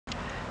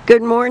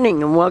Good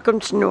morning and welcome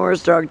to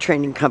Nora's Dog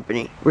Training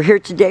Company. We're here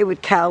today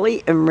with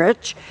Kallie and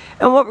Rich,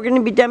 and what we're going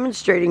to be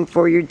demonstrating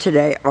for you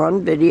today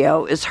on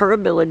video is her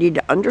ability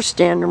to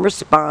understand and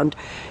respond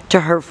to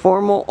her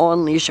formal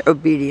on-leash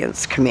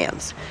obedience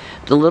commands.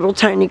 The little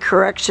tiny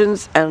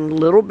corrections and a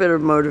little bit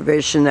of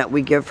motivation that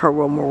we give her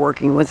when we're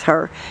working with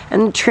her,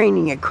 and the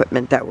training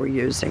equipment that we're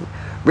using.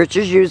 Rich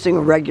is using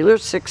a regular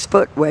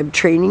 6-foot web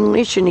training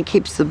leash, and he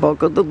keeps the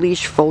bulk of the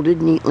leash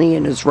folded neatly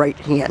in his right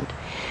hand.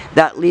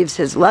 That leaves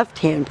his left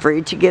hand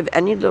free to give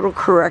any little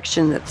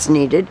correction that's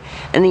needed,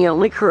 and the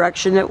only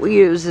correction that we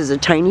use is a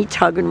tiny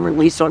tug and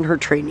release on her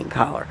training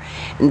collar.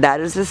 And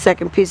that is the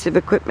second piece of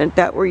equipment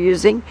that we're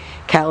using.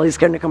 Kallie's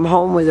going to come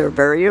home with her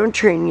very own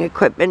training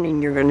equipment,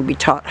 and you're going to be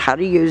taught how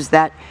to use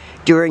that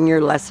during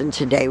your lesson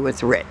today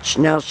with Rich.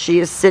 Now, she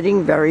is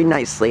sitting very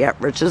nicely at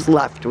Rich's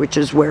left, which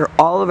is where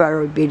all of our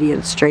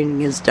obedience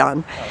training is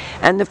done.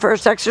 And the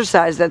first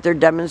exercise that they're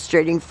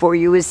demonstrating for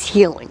you is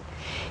heeling.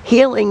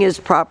 Heeling is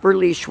proper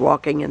leash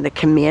walking, and the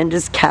command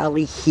is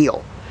Kallie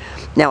heel.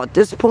 Now at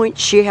this point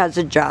she has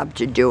a job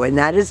to do, and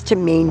that is to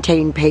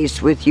maintain pace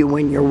with you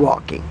when you're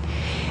walking.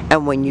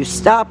 And when you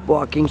stop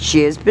walking,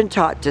 she has been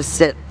taught to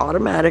sit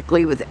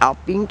automatically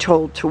without being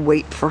told to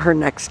wait for her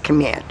next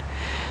command.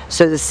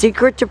 So the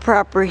secret to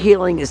proper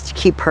heeling is to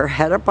keep her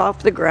head up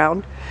off the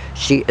ground.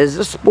 She is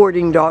a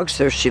sporting dog,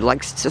 so she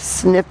likes to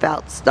sniff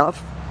out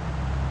stuff.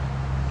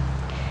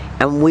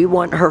 And we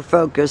want her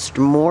focused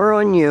more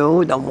on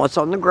you than what's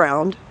on the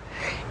ground.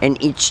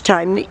 And each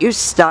time that you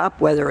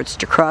stop, whether it's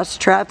to cross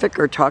traffic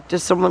or talk to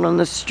someone on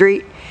the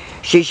street,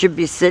 she should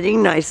be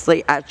sitting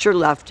nicely at your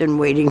left and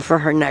waiting for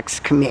her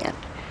next command.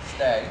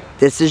 Stay.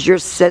 This is your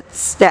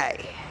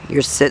sit-stay.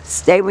 Your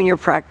sit-stay when you're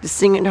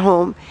practicing at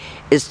home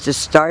is to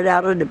start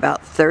out at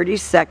about 30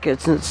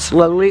 seconds and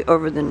slowly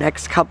over the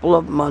next couple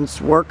of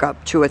months work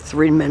up to a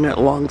 3-minute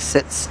long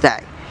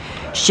sit-stay.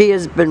 She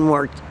has been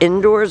worked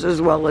indoors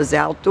as well as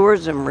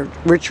outdoors, and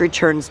Rich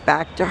returns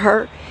back to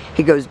her.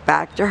 He goes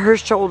back to her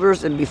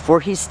shoulders, and before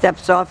he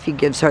steps off, he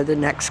gives her the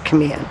next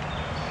command.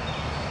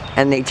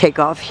 And they take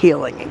off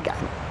heeling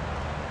again.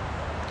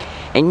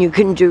 And you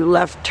can do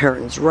left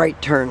turns, right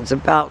turns,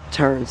 about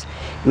turns.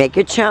 Make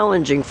it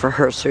challenging for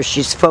her so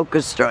she's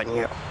focused on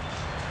you.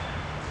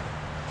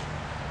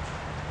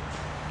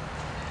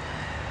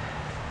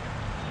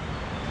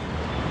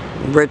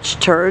 Rich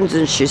turns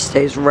and she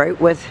stays right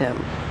with him.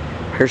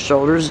 Her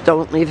shoulders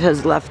don't leave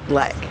his left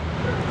leg.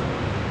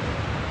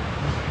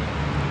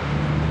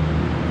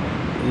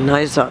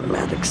 Nice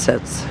automatic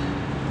sits.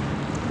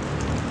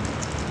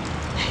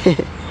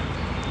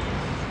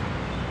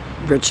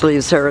 Rich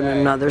leaves her in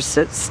another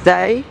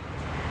sit-stay.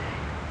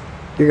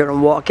 You're going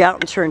to walk out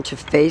and turn to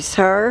face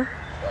her.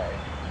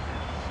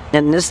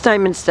 And this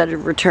time, instead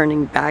of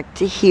returning back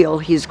to heel,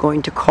 he's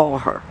going to call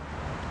her.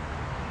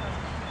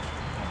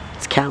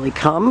 It's Kallie,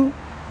 come.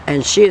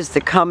 And she is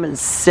to come and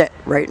sit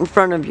right in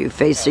front of you,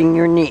 facing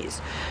your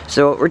knees.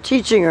 So what we're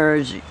teaching her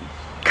is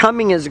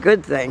coming is a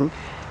good thing,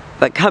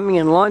 but coming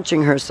and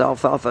launching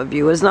herself off of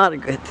you is not a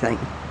good thing.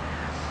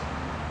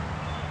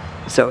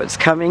 So it's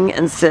coming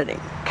and sitting.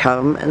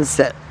 Come and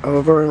sit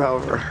over and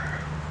over.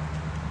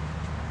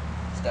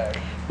 Stay.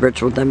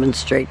 Rich will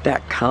demonstrate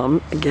that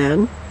come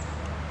again.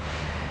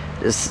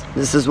 This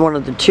is one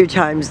of the 2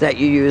 times that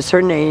you use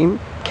her name,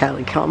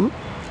 Kallie, come.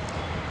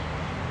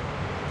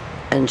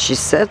 And she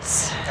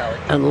sits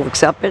and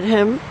looks up at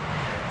him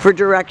for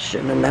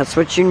direction, and that's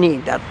what you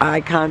need, that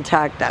eye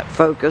contact, that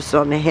focus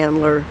on the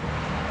handler.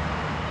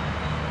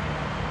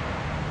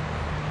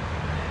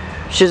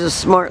 She's a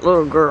smart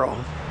little girl.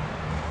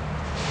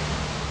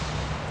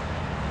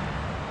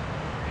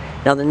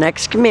 Now the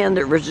next command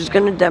that Rich is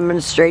going to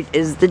demonstrate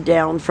is the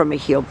down from a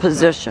heel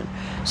position.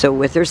 So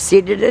with her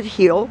seated at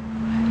heel,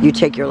 you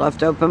take your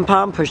left open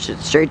palm, push it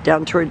straight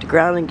down toward the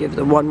ground, and give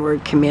the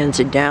one-word command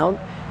to down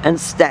and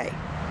stay.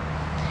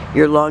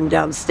 Your long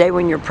down stay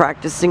when you're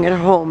practicing at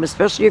home,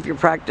 especially if you're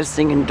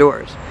practicing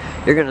indoors.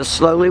 You're going to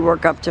slowly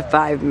work up to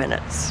 5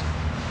 minutes.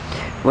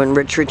 When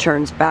Rich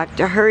returns back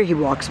to her, he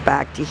walks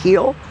back to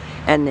heel,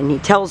 and then he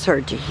tells her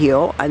to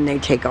heel, and they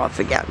take off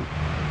again.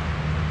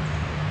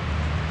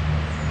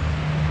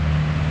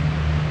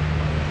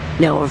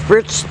 Now, if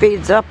Rich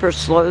speeds up or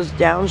slows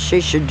down,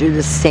 she should do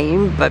the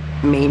same, but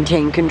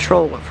maintain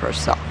control of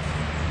herself.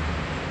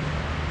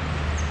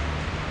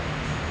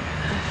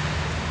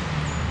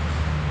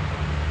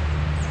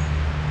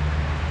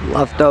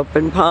 Left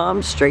open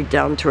palm, straight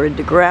down toward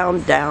the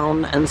ground,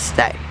 down and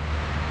stay.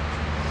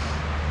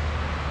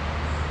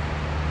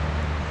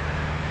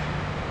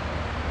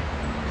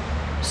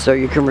 So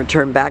you can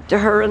return back to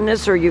her in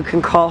this, or you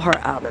can call her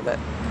out of it.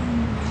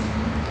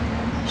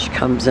 She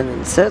comes in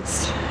and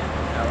sits.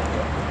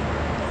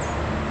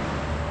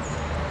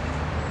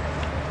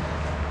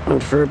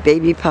 And for a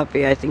baby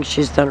puppy, I think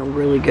she's done a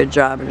really good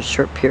job in a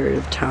short period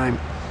of time.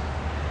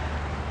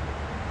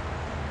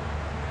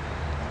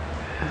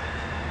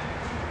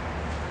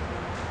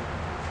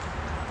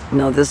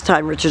 Now this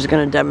time Richard's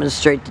going to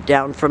demonstrate the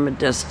down from a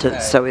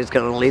distance. So he's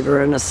going to leave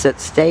her in a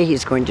sit-stay.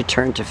 He's going to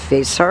turn to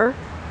face her.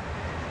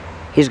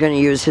 He's going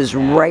to use his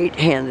right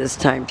hand this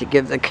time to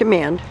give the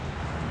command.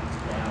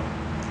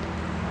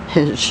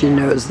 And she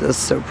knows this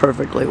so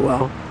perfectly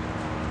well.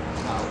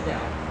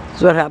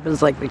 That's what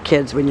happens like with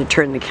kids when you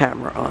turn the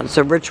camera on.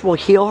 So Rich will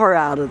heel her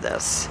out of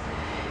this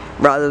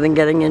rather than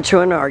getting into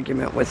an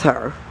argument with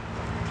her.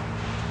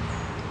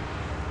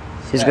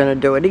 He's going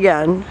to do it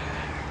again.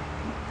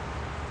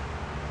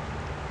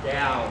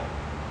 Down.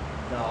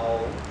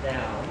 No,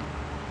 down.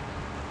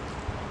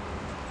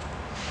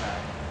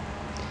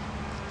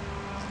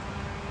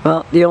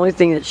 Well, the only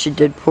thing that she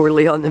did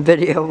poorly on the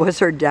video was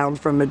her down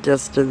from a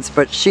distance,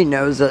 but she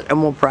knows it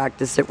and we'll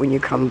practice it when you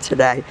come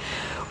today.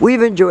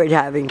 We've enjoyed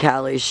having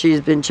Kallie. She's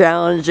been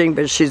challenging,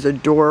 but she's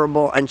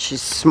adorable and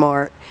she's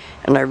smart,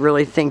 and I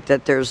really think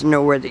that there's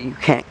nowhere that you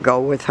can't go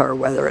with her,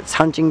 whether it's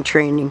hunting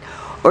training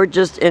or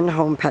just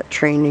in-home pet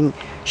training.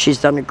 She's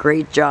done a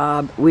great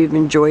job. We've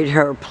enjoyed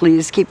her.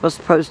 Please keep us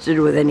posted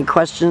with any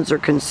questions or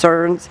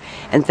concerns,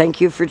 and thank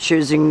you for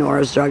choosing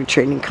Nora's Dog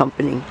Training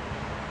Company.